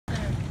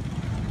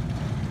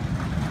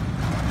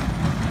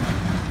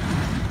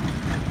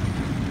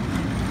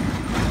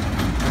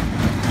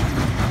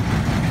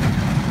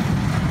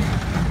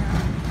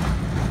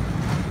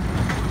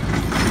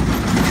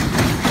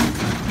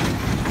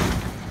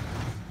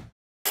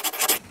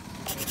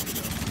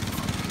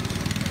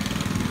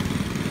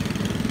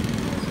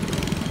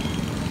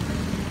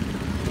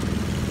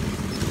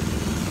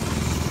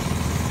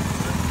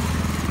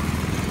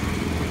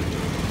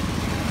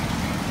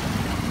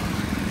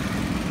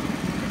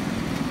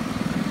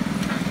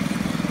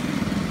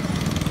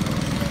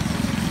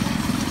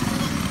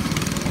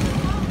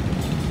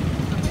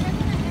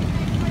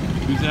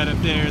that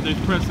up there. There's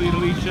Presley and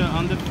Elysia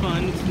on the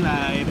fun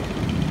slide.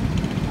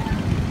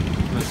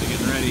 Presley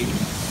getting ready.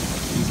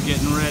 He's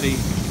getting ready.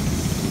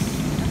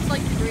 That's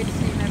like the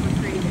greatest name ever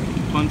created.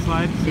 Fun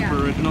slide,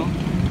 super original.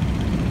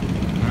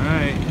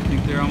 Alright, I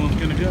think they're almost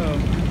gonna go.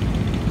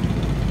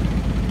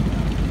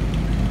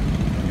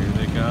 Here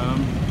they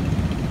come.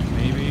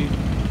 Maybe.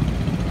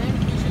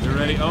 They're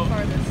ready. Oh,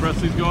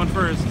 Presley's going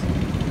first.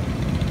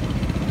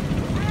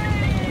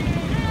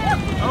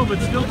 Oh, but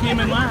still came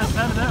in last.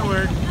 How did that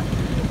work?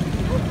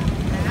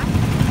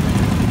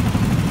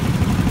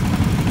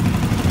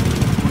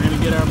 We're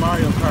gonna get our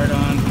Mario Kart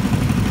on.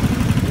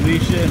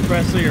 Elysia and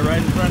Presley are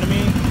right in front of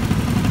me.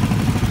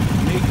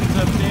 Nathan's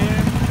up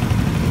there.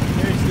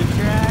 There's the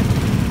track.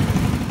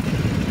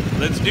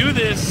 Let's do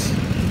this.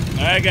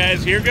 All right,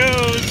 guys, here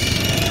goes.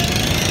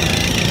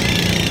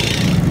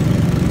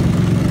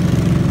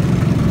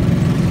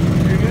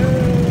 Here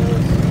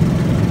goes.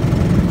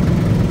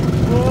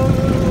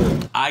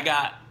 Whoa. I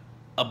got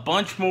a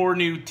bunch more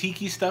new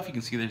Tiki stuff. You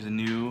can see there's a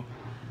new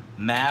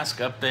mask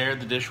up there.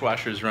 The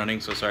dishwasher is running,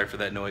 so sorry for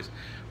that noise.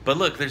 But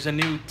look, there's a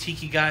new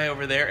Tiki guy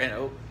over there, and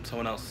oh,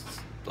 someone else.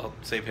 I'll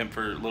save him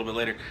for a little bit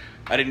later.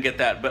 I didn't get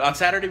that. But on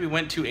Saturday, we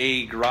went to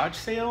a garage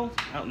sale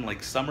out in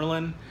like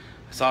Summerlin.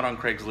 I saw it on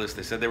Craigslist.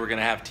 They said they were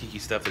gonna have Tiki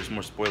stuff. There's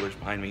more spoilers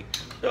behind me.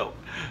 So,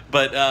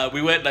 but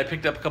we went and I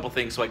picked up a couple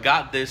things. So I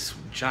got this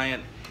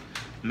giant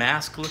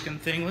mask looking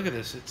thing. Look at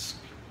this, it's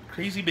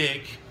crazy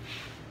big.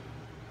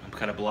 I'm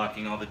kind of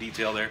blocking all the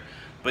detail there.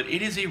 But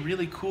it is a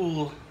really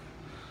cool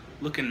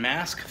looking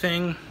mask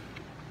thing.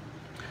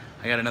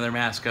 I got another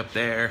mask up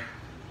there.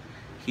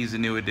 He's a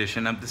new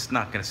addition. This is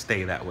not gonna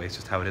stay that way. It's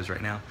just how it is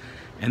right now.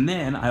 And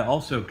then I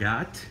also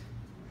got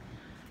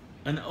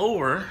an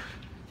oar.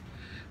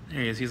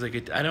 There he is. He's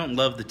like, I don't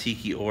love the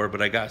Tiki oar,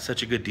 but I got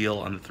such a good deal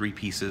on the 3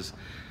 pieces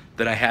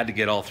that I had to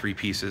get all 3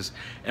 pieces.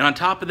 And on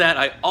top of that,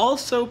 I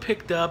also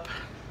picked up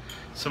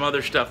some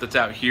other stuff that's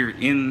out here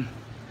in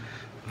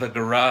the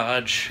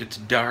garage. It's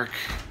dark.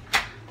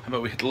 How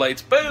about we hit the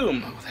lights?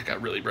 Boom! Oh, that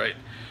got really bright.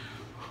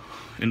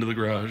 Into the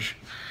garage.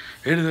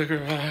 Into the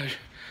garage.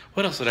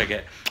 What else did I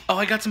get? Oh,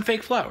 I got some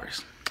fake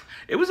flowers.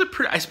 It was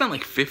I spent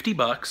like 50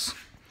 bucks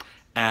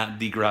at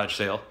the garage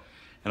sale.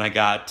 And I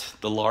got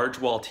the large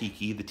wall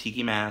Tiki, the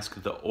Tiki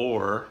mask, the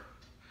oar,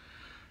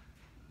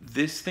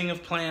 this thing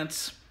of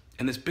plants,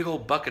 and this big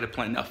old bucket of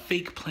plants. Now,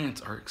 fake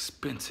plants are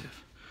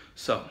expensive.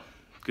 So,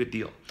 good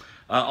deal.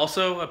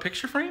 Also, a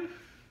picture frame.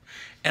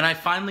 And I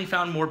finally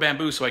found more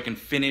bamboo so I can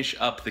finish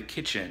up the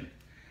kitchen.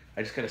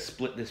 I just gotta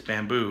split this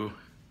bamboo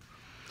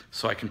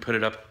so I can put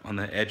it up on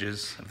the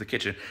edges of the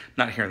kitchen.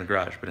 Not here in the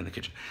garage, but in the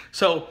kitchen.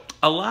 So,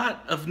 a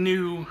lot of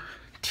new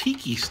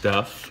Tiki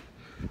stuff.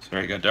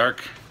 Sorry, it got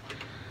dark.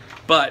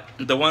 But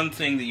the one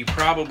thing that you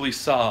probably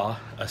saw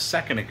a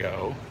second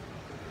ago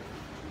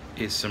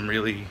is some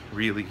really,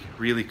 really,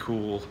 really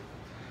cool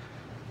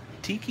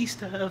Tiki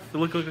stuff.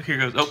 Look, look, here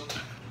goes. Oh,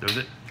 there's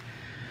it.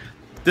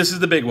 This is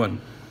the big one.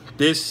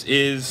 This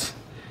is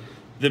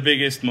the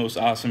biggest, most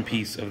awesome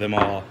piece of them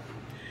all.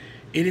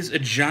 It is a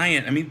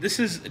giant. I mean, this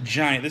is a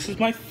giant. This is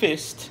my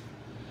fist.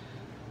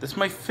 This is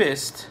my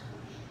fist.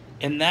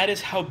 And that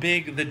is how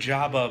big the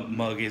Jabba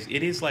mug is.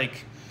 It is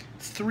like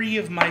 3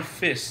 of my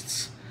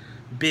fists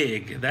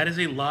big. That is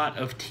a lot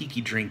of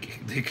Tiki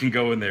drink that can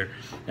go in there.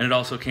 And it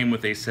also came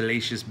with a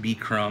Salacious Bee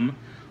Crumb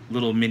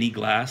little mini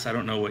glass. I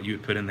don't know what you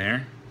would put in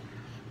there.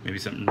 Maybe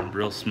something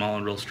real small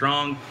and real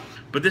strong.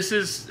 But this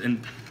is,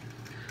 and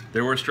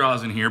there were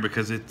straws in here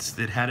because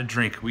it had a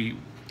drink.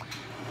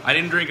 I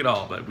didn't drink it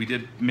all, but we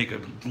did make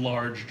a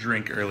large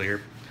drink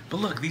earlier. But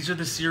look, these are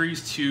the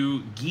Series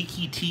 2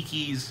 Geeky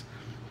Tiki's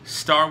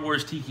Star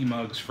Wars Tiki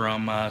mugs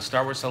from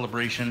Star Wars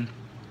Celebration.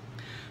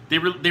 They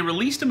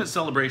released them at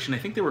Celebration. I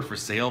think they were for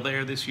sale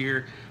there this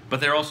year,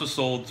 but they're also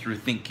sold through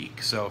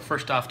ThinkGeek. So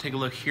first off, take a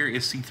look. Here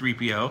is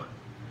C-3PO.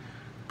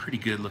 Pretty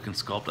good looking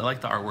sculpt. I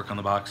like the artwork on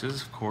the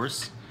boxes, of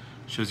course.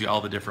 Shows you all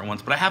the different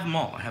ones, but I have them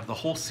all. I have the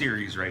whole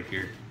series right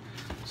here.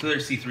 So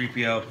there's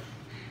C-3PO.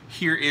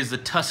 Here is the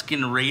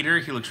Tusken Raider.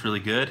 He looks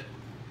really good.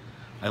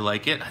 I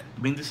like it.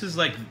 I mean, this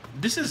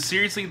is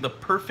seriously the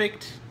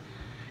perfect,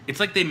 it's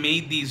like they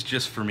made these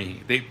just for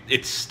me.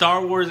 It's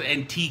Star Wars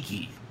and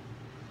Tiki.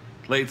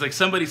 Like, it's like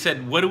somebody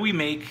said, what do we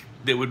make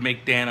that would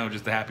make Dano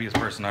just the happiest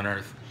person on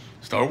earth?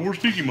 Star Wars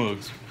Tiki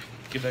mugs.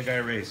 Give that guy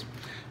a raise.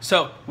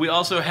 So, we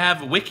also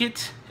have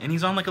Wicket, and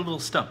he's on like a little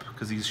stump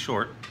because he's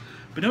short.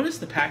 But notice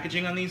the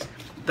packaging on these.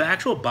 The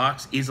actual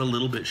box is a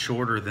little bit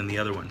shorter than the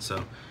other one,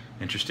 so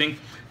interesting.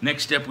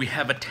 Next up, we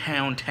have a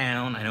Town.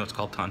 I know it's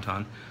called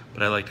Tauntaun,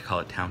 but I like to call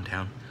it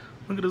Town.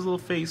 Look at his little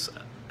face.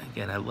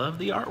 Again, I love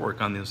the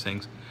artwork on those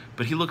things.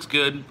 But he looks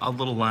good. All the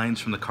little lines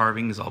from the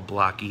carving is all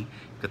blocky.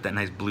 Got that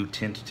nice blue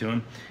tint to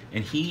him.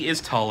 And he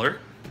is taller.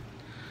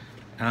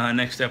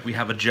 Next up, we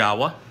have a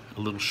Jawa, a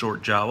little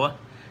short Jawa.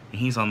 And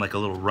he's on like a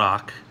little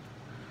rock.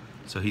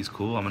 So he's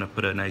cool. I'm gonna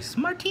put a nice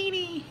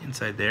martini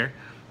inside there.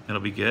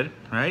 That'll be good,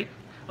 right?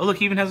 Oh, look,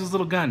 he even has his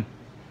little gun.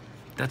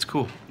 That's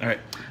cool. All right.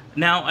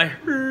 Now, I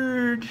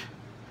heard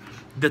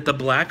that the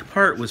black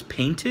part was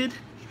painted,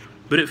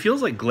 but it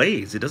feels like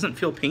glaze. It doesn't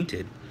feel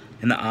painted.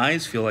 And the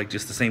eyes feel like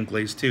just the same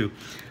glaze too.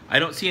 I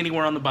don't see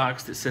anywhere on the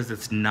box that says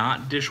it's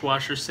not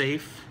dishwasher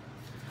safe.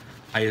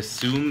 I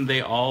assume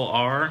they all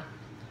are.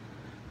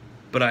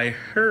 But I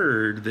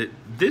heard that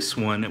this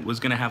one, it was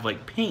gonna have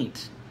like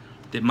paint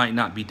that might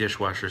not be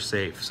dishwasher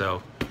safe.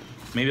 So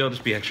maybe I'll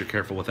just be extra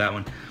careful with that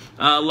one.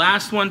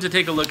 Last one to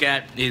take a look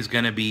at is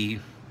gonna be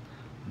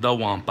the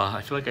Wampa.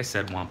 I feel like I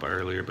said Wampa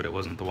earlier, but it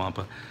wasn't the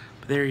Wampa.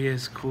 But there he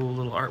is, cool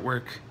little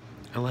artwork.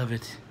 I love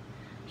it.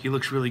 He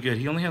looks really good.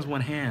 He only has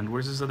one hand.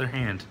 Where's his other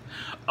hand?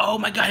 Oh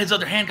my God, his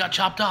other hand got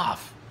chopped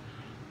off.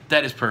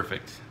 That is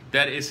perfect.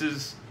 That is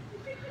his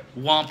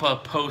Wampa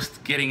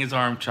post getting his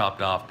arm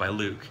chopped off by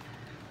Luke.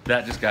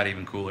 That just got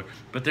even cooler.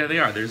 But there they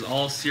are. There's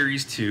all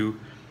series 2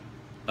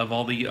 of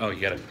all the, oh,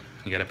 you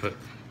gotta put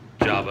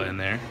Jabba in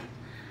there.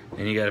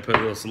 And you gotta put a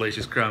little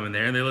Salacious Crumb in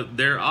there. And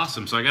they're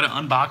awesome. So I gotta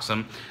unbox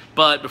them.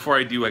 But before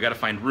I do, I gotta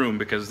find room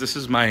because this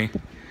is my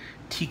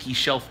Tiki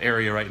shelf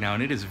area right now,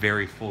 and it is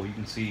very full. You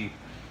can see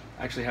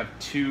I actually have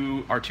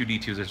 2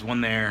 R2-D2s. There's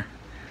one there.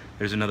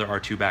 There's another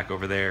R2 back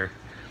over there.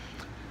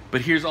 But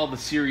here's all the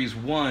series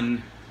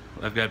 1.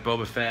 I've got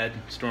Boba Fett,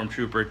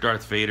 Stormtrooper,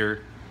 Darth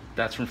Vader.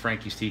 That's from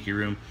Frankie's Tiki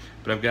Room.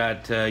 But I've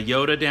got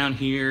Yoda down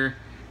here.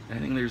 I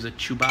think there's a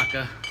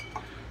Chewbacca.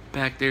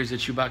 Back there's a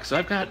Chewbacca. So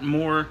I've got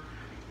more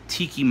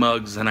Tiki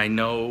mugs than I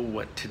know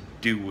what to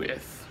do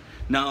with.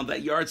 Now,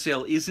 that yard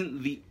sale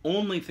isn't the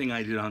only thing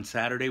I did on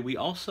Saturday. We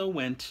also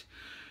went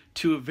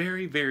to a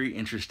very, very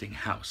interesting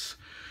house.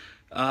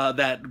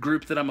 That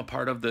group that I'm a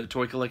part of, the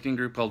toy collecting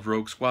group called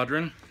Rogue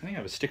Squadron. I think I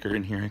have a sticker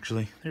in here,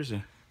 actually. There's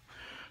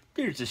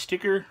a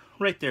sticker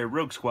right there,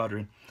 Rogue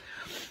Squadron.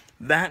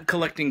 That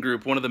collecting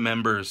group, one of the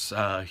members,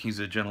 he's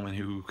a gentleman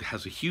who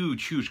has a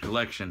huge, huge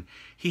collection.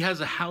 He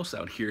has a house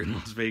out here in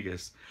Las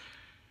Vegas,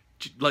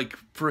 like,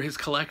 for his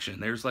collection.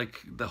 There's, like,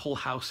 the whole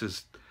house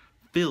is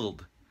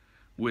filled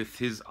with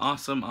his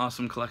awesome,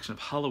 awesome collection of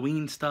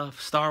Halloween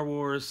stuff, Star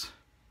Wars.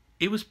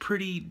 It was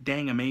pretty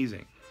dang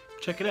amazing.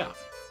 Check it out.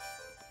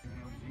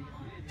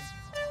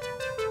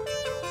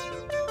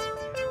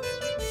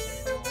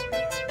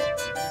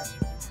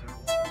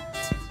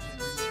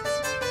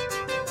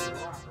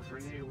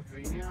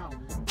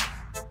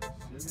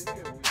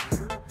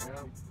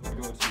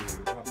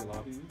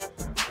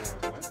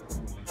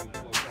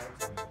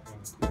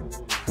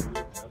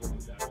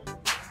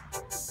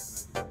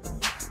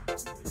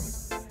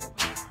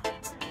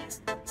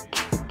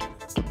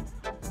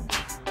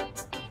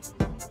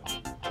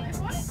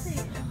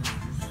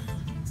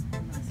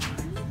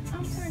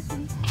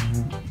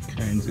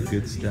 Kinds of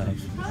good stuff.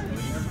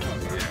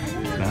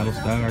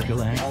 Battlestar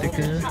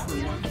Galactica.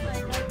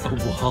 A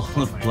wall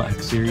of Black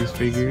Series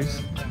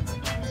figures.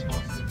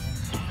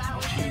 Oh,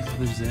 jeez,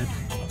 there's that.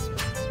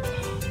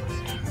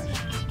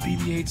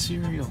 BB-8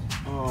 cereal.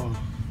 Oh.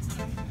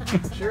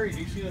 Sherry, do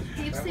you see this?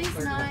 Deep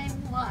Space Nine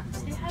watch.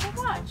 They had a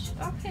watch.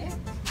 Okay.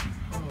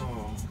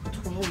 Oh,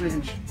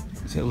 12-inch.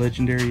 Is that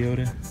Legendary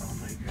Yoda? Oh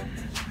my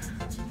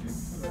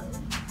goodness.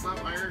 Not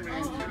Iron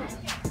Man too.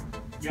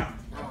 Yeah.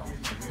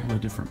 All the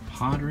different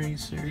pod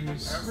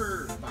racers.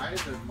 Ever buy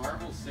the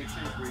Marvel 6-inch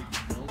where you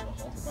can build the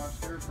Hulk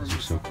costume from These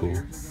are so cool.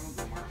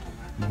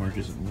 More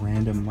just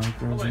random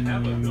micros in there.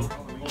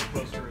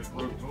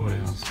 What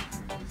else?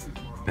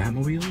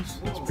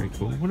 Batmobiles? That's pretty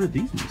cool. What are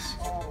these?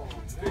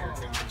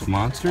 It's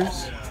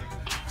monsters?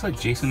 It's like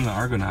Jason and the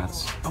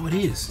Argonauts. Oh, it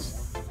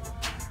is.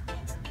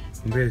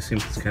 Maybe I assume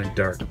it's kind of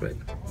dark, but...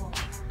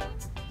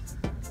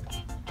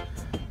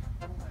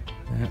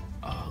 That,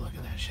 oh, look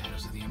at that.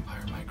 Shadows of the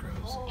Empire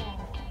micros.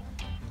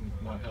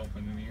 Not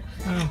helping in here.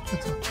 Oh,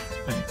 that's all.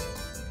 Thanks.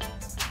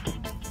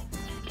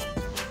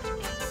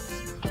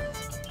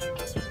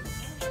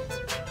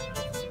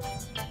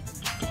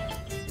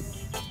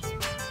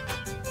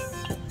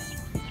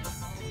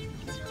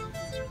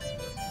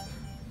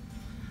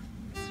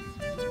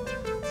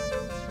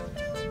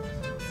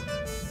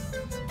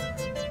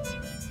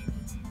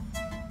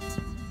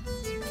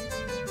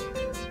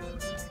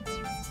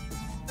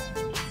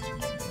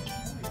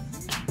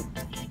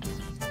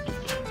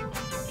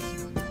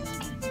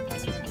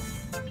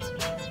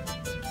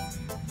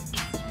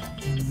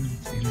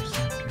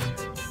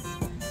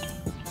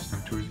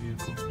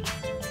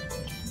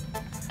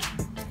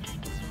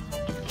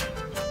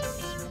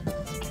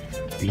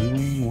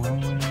 D-Wing,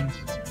 Y-Wings.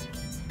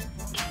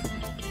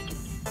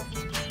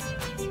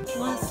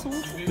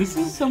 This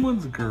is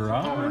someone's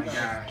garage. Oh my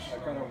gosh.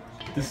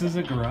 This is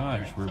a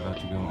garage we're about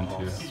to go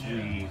into.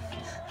 Sweet.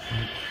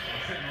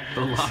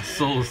 The Lost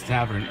Souls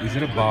Tavern. Is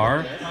it a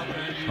bar?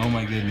 Oh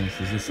my goodness,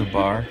 is this a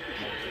bar?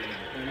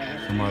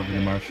 For Marvin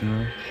the Martian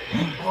Room?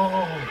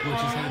 Oh, what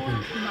just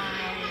happened?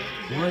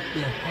 What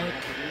the heck?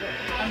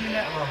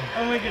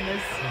 Oh my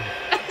goodness.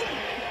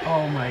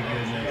 Oh my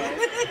goodness.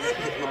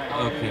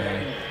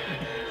 Okay.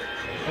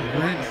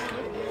 What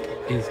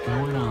is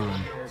going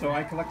on? So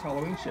I collect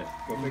Halloween shit.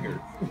 Go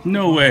figure.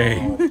 No way.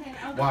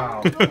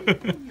 Wow.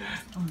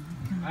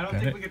 I don't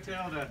think we can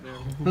tell that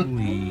though.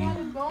 Holy.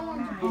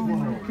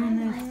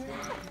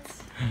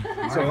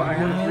 So I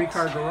have a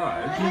 3-car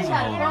garage. I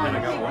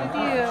got one.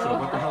 So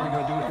what the hell are you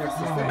gonna do with the rest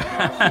of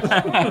this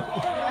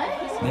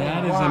thing?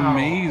 That is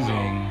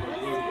amazing.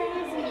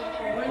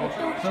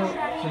 So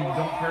you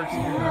don't park in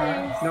your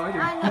garage? No, I do.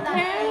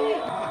 Apparently.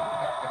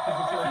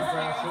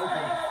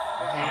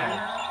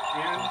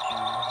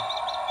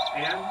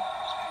 And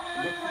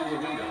look through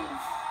the window.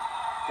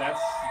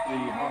 That's the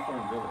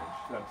Hawthorne Village.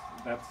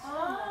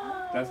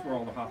 That's where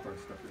all the Hawthorne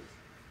stuff is.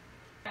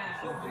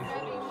 That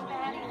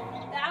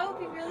would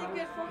be really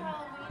good for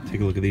Halloween.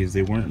 Take a look at these.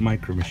 They weren't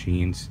micro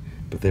machines,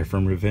 but they're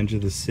from Revenge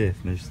of the Sith.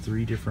 And there's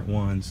 3 different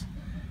ones.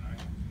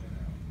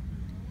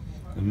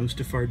 The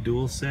Mustafar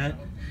dual set,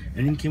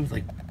 and then came with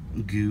like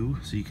goo,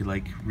 so you could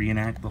like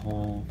reenact the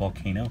whole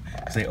volcano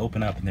because they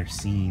open up and they're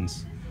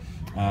scenes.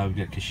 We've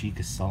got Kashyyyk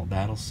Assault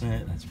battle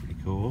set. That's pretty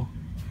cool.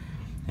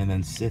 And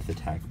then Sith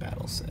attack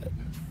battle set.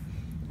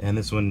 And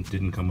this one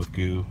didn't come with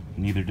goo.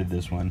 Neither did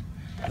this one.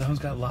 That one's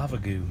got lava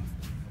goo.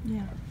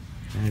 Yeah.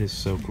 That is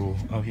so cool.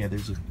 Oh yeah,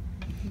 there's a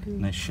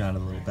nice shot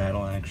of a little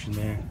battle action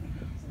there.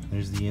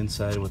 There's the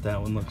inside of what that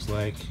one looks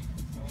like.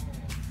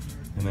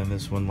 And then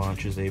this one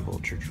launches a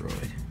vulture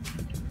droid.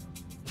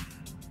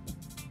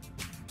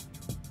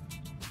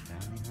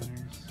 Bounty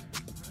hunters.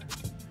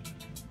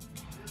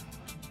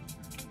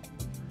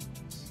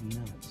 It's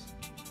nuts.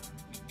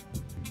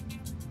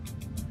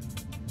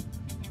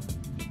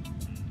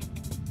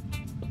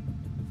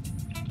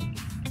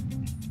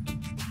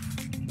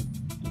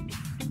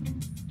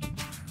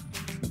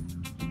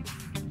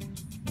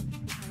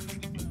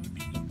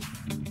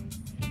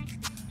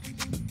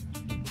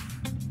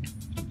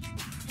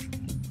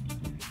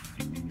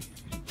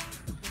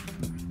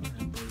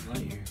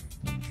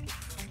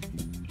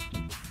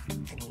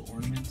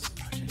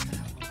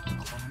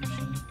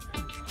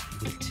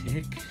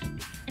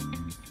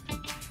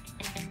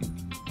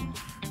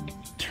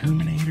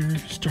 Terminator,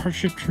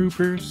 Starship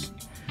Troopers.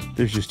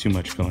 There's just too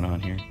much going on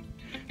here.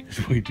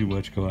 There's way too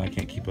much going on. I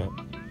can't keep up.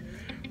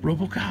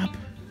 RoboCop.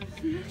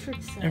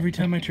 Every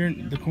time I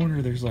turn the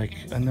corner, there's like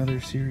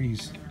another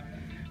series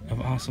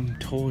of awesome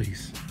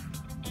toys.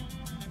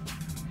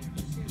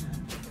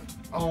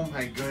 Oh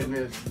my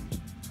goodness.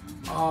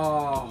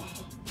 Oh.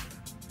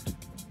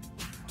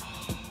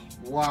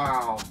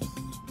 Wow.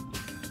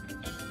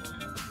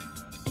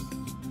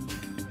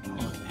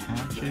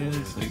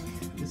 Patches, like,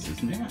 this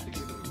is nuts.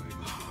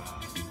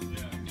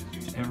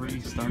 Every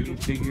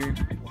Stargate figure.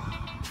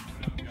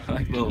 I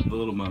like the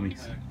little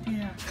mummies.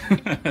 Yeah.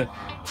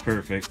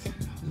 Perfect. This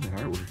is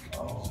artwork.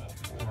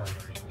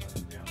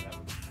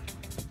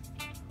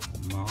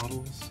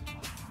 Models.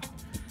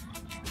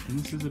 And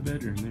this is a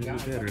bedroom. There's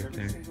a bed right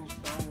there.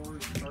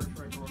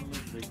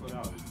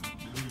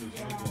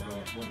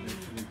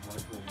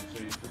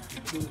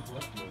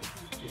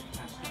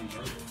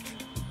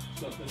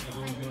 Stuff that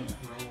everyone's going to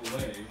throw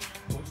away.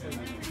 Well,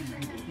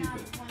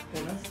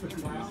 that's the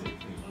classic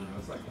thing.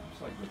 It's like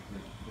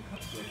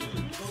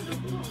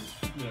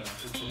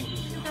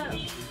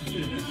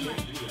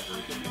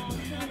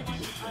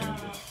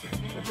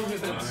I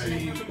think that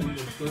scene in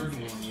the third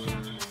one where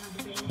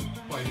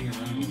fighting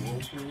around the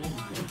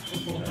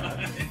whirlpool.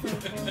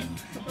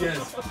 Yes.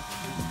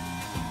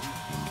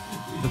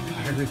 The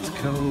Pirates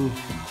Cove.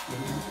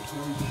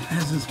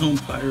 Has his own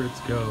Pirates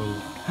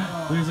Cove.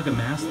 There's like a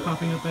mast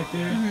popping up back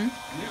there.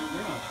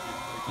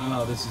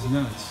 Oh, this is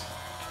nuts.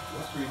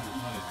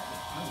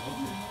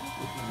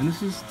 And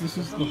this is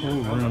the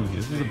whole room.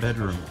 This is a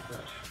bedroom.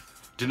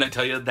 Didn't I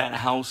tell you that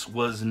house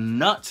was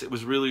nuts? It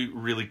was really,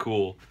 really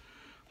cool.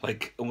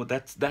 Like,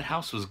 that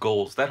house was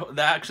goals.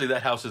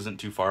 That house isn't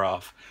too far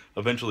off.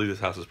 Eventually, this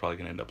house is probably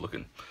gonna end up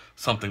looking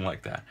something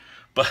like that.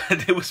 But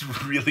it was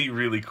really,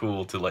 really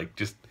cool to like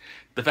just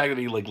the fact that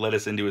he like let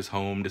us into his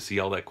home to see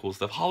all that cool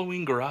stuff.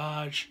 Halloween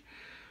garage,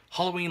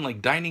 Halloween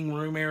like dining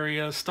room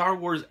area, Star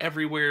Wars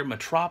everywhere,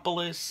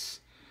 Metropolis.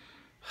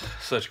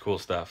 Such cool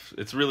stuff.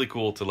 It's really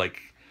cool to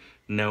like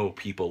know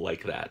people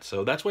like that.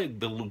 So that's why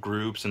the little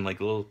groups and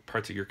like little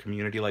parts of your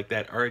community like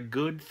that are a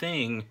good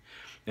thing.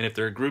 And if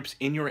there are groups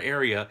in your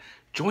area,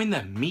 join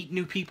them, meet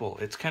new people.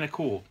 It's kind of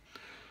cool.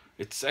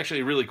 It's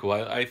actually really cool.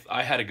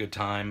 I had a good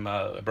time.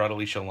 I brought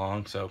Elysia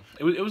along, so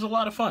it was a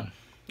lot of fun.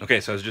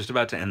 Okay, so I was just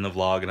about to end the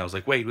vlog, and I was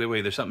like, wait,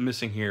 there's something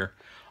missing here.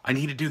 I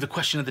need to do the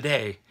question of the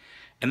day.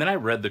 And then I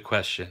read the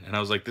question, and I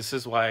was like, this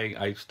is why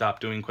I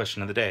stopped doing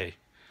question of the day.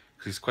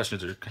 These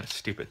questions are kind of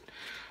stupid.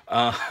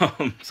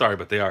 Sorry,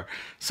 but they are.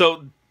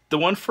 So the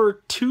one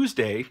for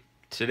Tuesday,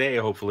 today,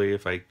 hopefully,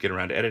 if I get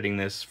around to editing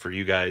this for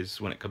you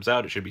guys when it comes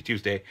out, it should be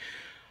Tuesday.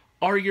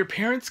 Are your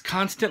parents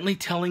constantly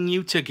telling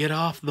you to get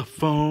off the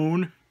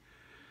phone?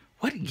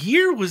 What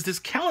year was this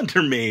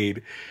calendar made?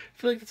 I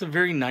feel like that's a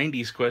very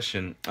 90s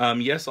question.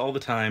 Yes, all the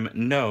time.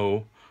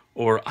 No.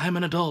 Or I'm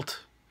an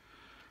adult.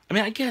 I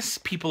mean, I guess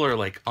people are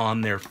like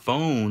on their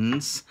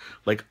phones,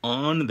 like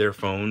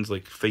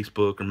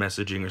Facebook or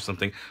messaging or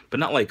something, but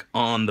not like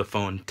on the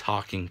phone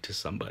talking to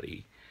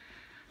somebody.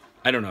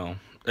 I don't know.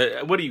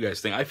 What do you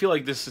guys think? I feel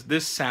like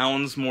this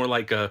sounds more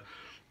like a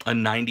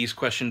 90s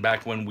question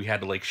back when we had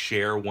to like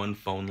share one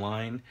phone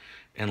line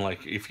And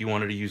like, if you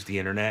wanted to use the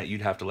internet,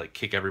 you'd have to like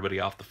kick everybody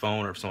off the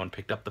phone, or if someone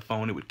picked up the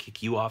phone, it would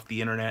kick you off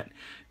the internet.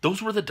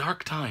 Those were the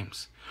dark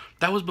times.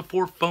 That was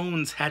before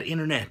phones had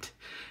internet,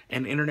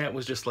 and internet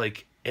was just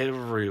like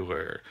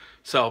everywhere.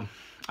 So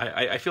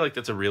I feel like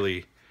that's a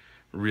really,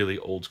 really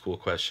old school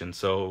question.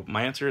 So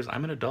my answer is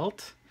I'm an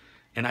adult,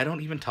 and I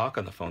don't even talk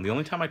on the phone. The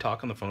only time I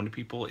talk on the phone to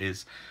people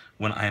is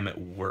when I'm at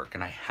work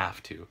and I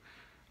have to.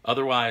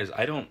 Otherwise,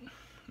 I don't.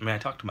 I mean, I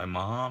talk to my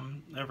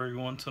mom every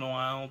once in a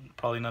while,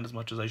 probably not as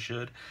much as I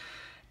should.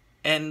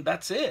 And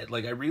that's it.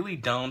 Like, I really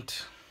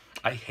don't,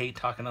 I hate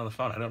talking on the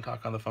phone. I don't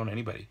talk on the phone to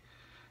anybody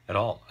at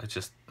all. It's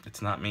just,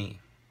 it's not me.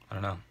 I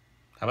don't know.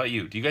 How about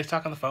you? Do you guys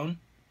talk on the phone?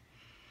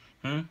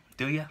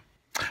 Do ya?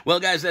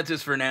 Well, guys, that's it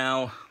for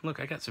now. Look,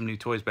 I got some new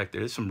toys back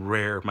there. There's some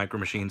rare Micro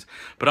Machines,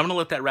 but I'm going to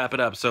let that wrap it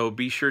up. So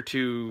be sure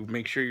to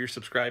make sure you're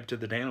subscribed to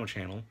the Nano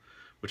channel,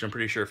 which I'm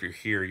pretty sure if you're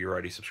here, you're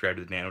already subscribed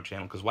to the Nano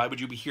channel, because why would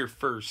you be here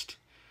first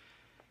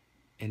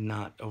and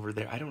not over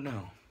there? I don't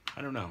know.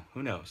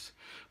 Who knows?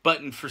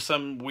 But for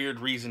some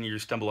weird reason you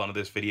stumble onto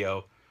this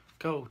video,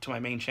 go to my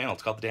main channel.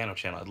 It's called the Nano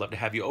channel. I'd love to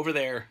have you over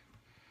there.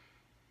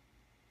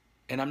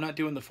 And I'm not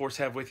doing the Force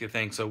Have With You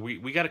thing, so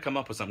we got to come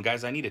up with something.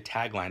 Guys, I need a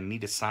tagline. I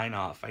need to sign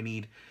off. I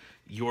need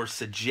your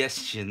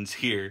suggestions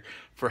here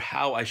for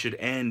how I should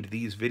end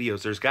these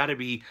videos. There's got to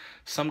be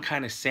some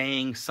kind of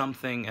saying,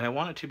 something, and I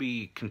want it to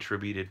be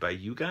contributed by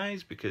you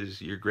guys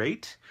because you're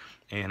great.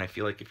 And I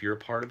feel like if you're a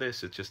part of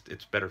this,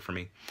 it's better for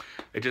me.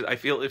 I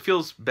feel it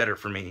feels better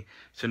for me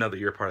to know that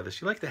you're a part of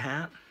this. You like the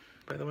hat,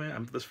 by the way? This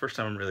is the first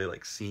time I'm really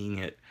like seeing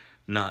it,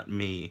 not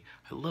me.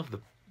 I love the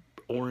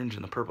orange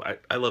and the purple.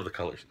 I love the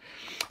colors.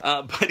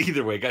 But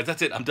either way, guys,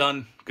 that's it. I'm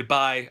done.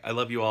 Goodbye. I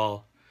love you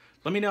all.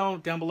 Let me know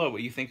down below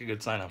what you think a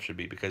good sign-off should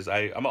be, because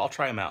I'll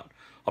try them out.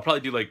 I'll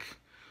probably do like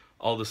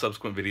all the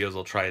subsequent videos.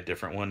 I'll try a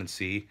different one and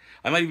see.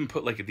 I might even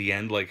put like at the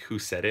end like who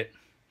said it,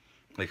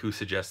 like who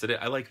suggested it.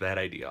 I like that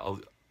idea.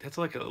 That's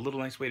like a little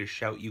nice way to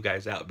shout you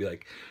guys out. Be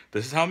like,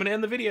 this is how I'm going to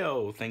end the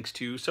video, thanks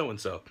to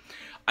so-and-so.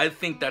 I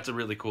think that's a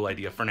really cool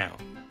idea for now.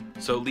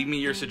 So leave me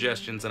your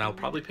suggestions, and I'll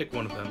probably pick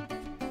one of them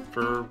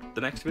for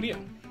the next video.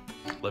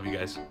 Love you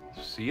guys.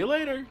 See you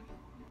later.